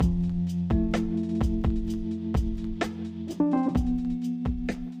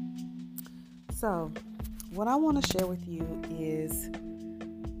So, what I want to share with you is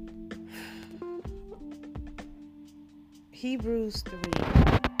Hebrews 3,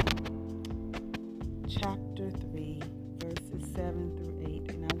 chapter 3, verses 7 through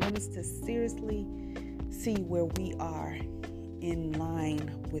 8. And I want us to seriously see where we are in line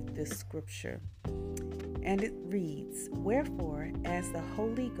with this scripture. And it reads, "Wherefore, as the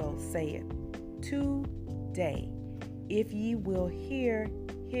Holy Ghost saith, today, if ye will hear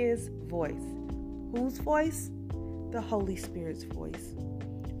his voice." Whose voice? The Holy Spirit's voice.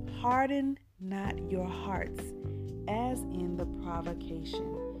 "Harden not your hearts, as in the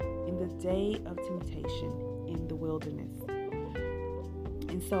provocation, in the day of temptation in the wilderness."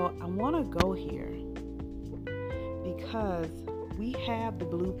 And so I want to go here because we have the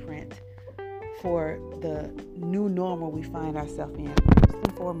blueprint for the new normal we find ourselves in. First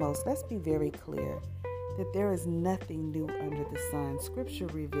and foremost, let's be very clear that there is nothing new under the sun. Scripture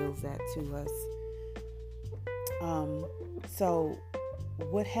reveals that to us. So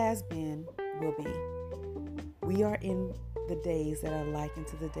what has been will be. We are in the days that are likened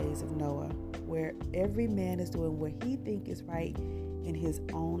to the days of Noah, where every man is doing what he thinks is right in his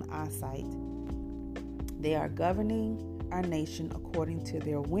own eyesight. They are governing our nation according to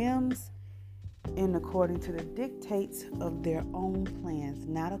their whims and according to the dictates of their own plans,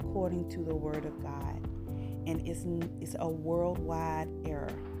 not according to the word of God. And it's a worldwide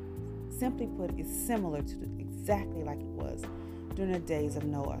error. Simply put, it's similar to exactly like it was during the days of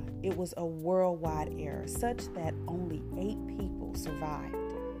Noah. It was a worldwide error, such that only 8 people survived.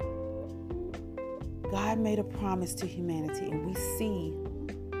 God made a promise to humanity, and we see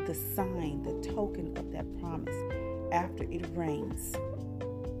the sign, the token of that promise after it rains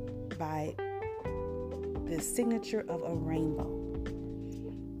by the signature of a rainbow.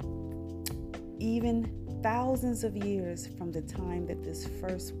 Even thousands of years from the time that this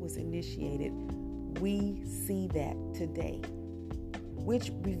first was initiated, we see that today,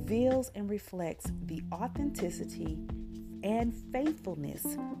 which reveals and reflects the authenticity and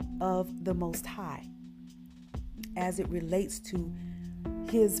faithfulness of the Most High as it relates to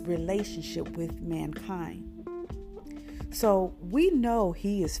his relationship with mankind. So we know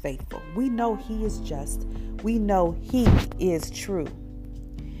he is faithful. We know he is just. We know he is true.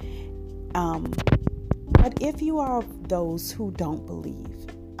 But if you are of those who don't believe,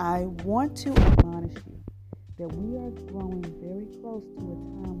 I want to admonish you that we are growing very close to a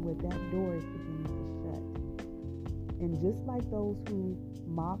time where that door is beginning to shut. And just like those who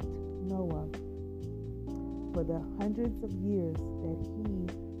mocked Noah for the hundreds of years that he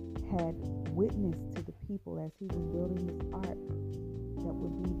had witnessed to the people as he was building his ark, that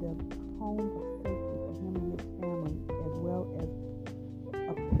would be the home of safety for him and his family, as well as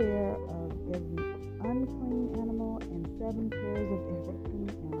a pair of every unclean animal and 7 pairs of every clean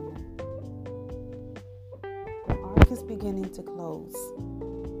animal. The ark is beginning to close.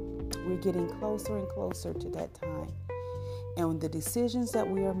 We're getting closer and closer to that time. And the decisions that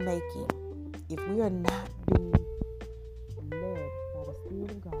we are making, if we are not being led by the Spirit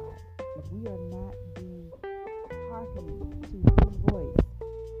of God, if we are not being hearkening to his voice,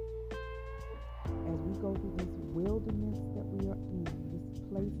 as we go through this wilderness that we are in, this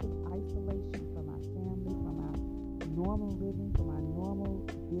place of isolation from our family, from our normal living, from our normal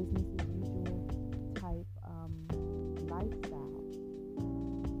business as usual type lifestyle,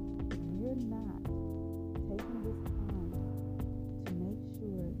 we're not taking this time to make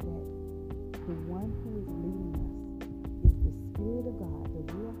sure that the one who is leading us is the Spirit of God, the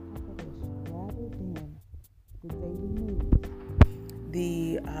real HaKadosh, rather than the daily news,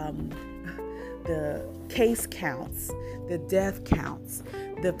 the case counts, the death counts,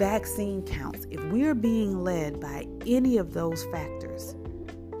 the vaccine counts. If we're being led by any of those factors,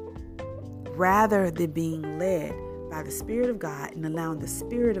 rather than being led by the Spirit of God and allowing the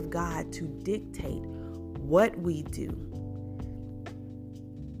Spirit of God to dictate what we do,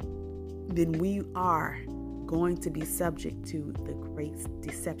 then we are going to be subject to the great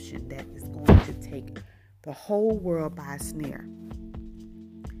deception that is going to take the whole world by a snare.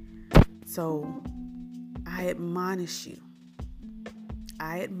 So I admonish you,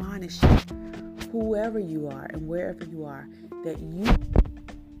 whoever you are and wherever you are, that you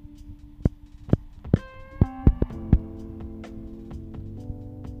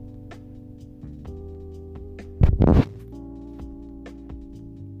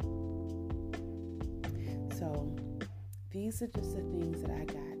So these are just the things that I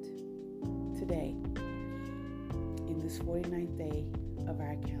got today in this 49th day of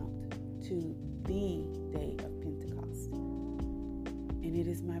our count to the day of Pentecost. And it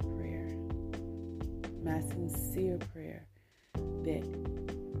is my prayer, my sincere prayer, that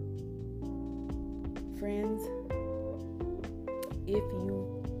Friends, if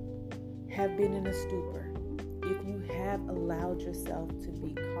you have been in a stupor, if you have allowed yourself to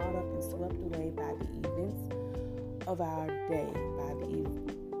be caught up and swept away by the events of our day, by the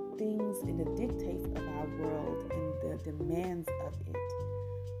things and the dictates of our world and the demands of it,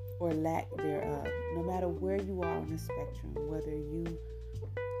 or lack thereof, no matter where you are on the spectrum, whether you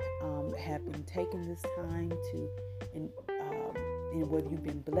have been taking this time to, and whether you've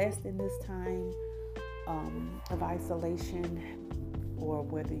been blessed in this time of isolation, or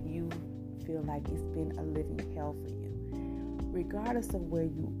whether you feel like it's been a living hell for you. Regardless of where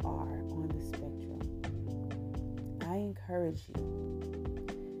you are on the spectrum, I encourage you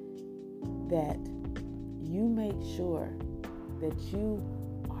that you make sure that you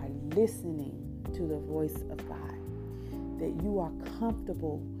are listening to the voice of God, that you are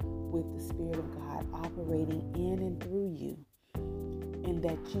comfortable with the Spirit of God operating in and through you, and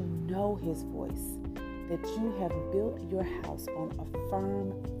that you know His voice, that you have built your house on a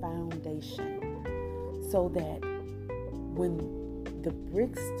firm foundation, so that when the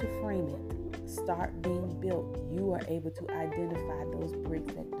bricks to frame it start being built, you are able to identify those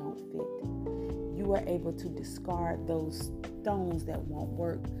bricks that don't fit. You are able to discard those stones that won't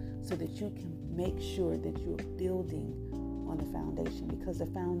work, so that you can make sure that you're building on the foundation, because the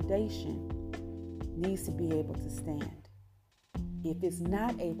foundation needs to be able to stand. If it's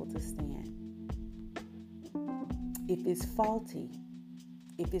not able to stand, if it's faulty,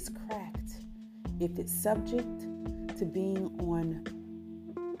 if it's cracked, if it's subject to being on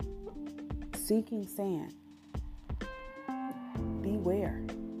sinking sand, beware.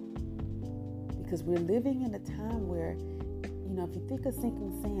 Because we're living in a time where, if you think of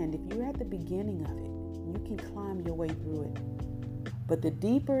sinking sand, if you're at the beginning of it, you can climb your way through it. But the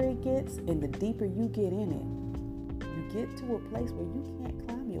deeper it gets and the deeper you get in it, you get to a place where you can't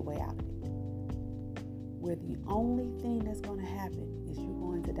climb your way out of it, where the only thing that's going to happen is you're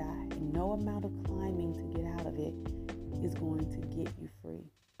going to die, and no amount of climbing to get out of it is going to get you free.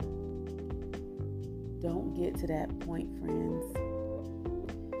 Don't get to that point, friends.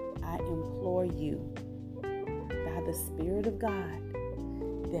 I implore you, by the Spirit of God,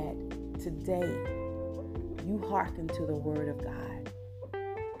 that today you hearken to the Word of God,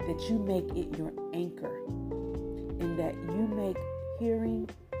 that you make it your anchor, and that you make hearing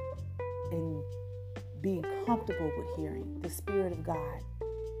and being comfortable with hearing the Spirit of God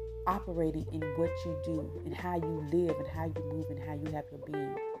operating in what you do and how you live and how you move and how you have your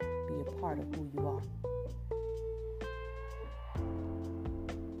being be a part of who you are.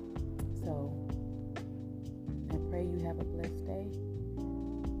 So, I pray you have a blessed day,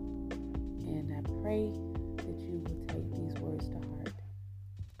 and I pray that you will take these words to heart.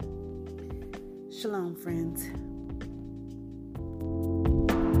 Shalom, friends.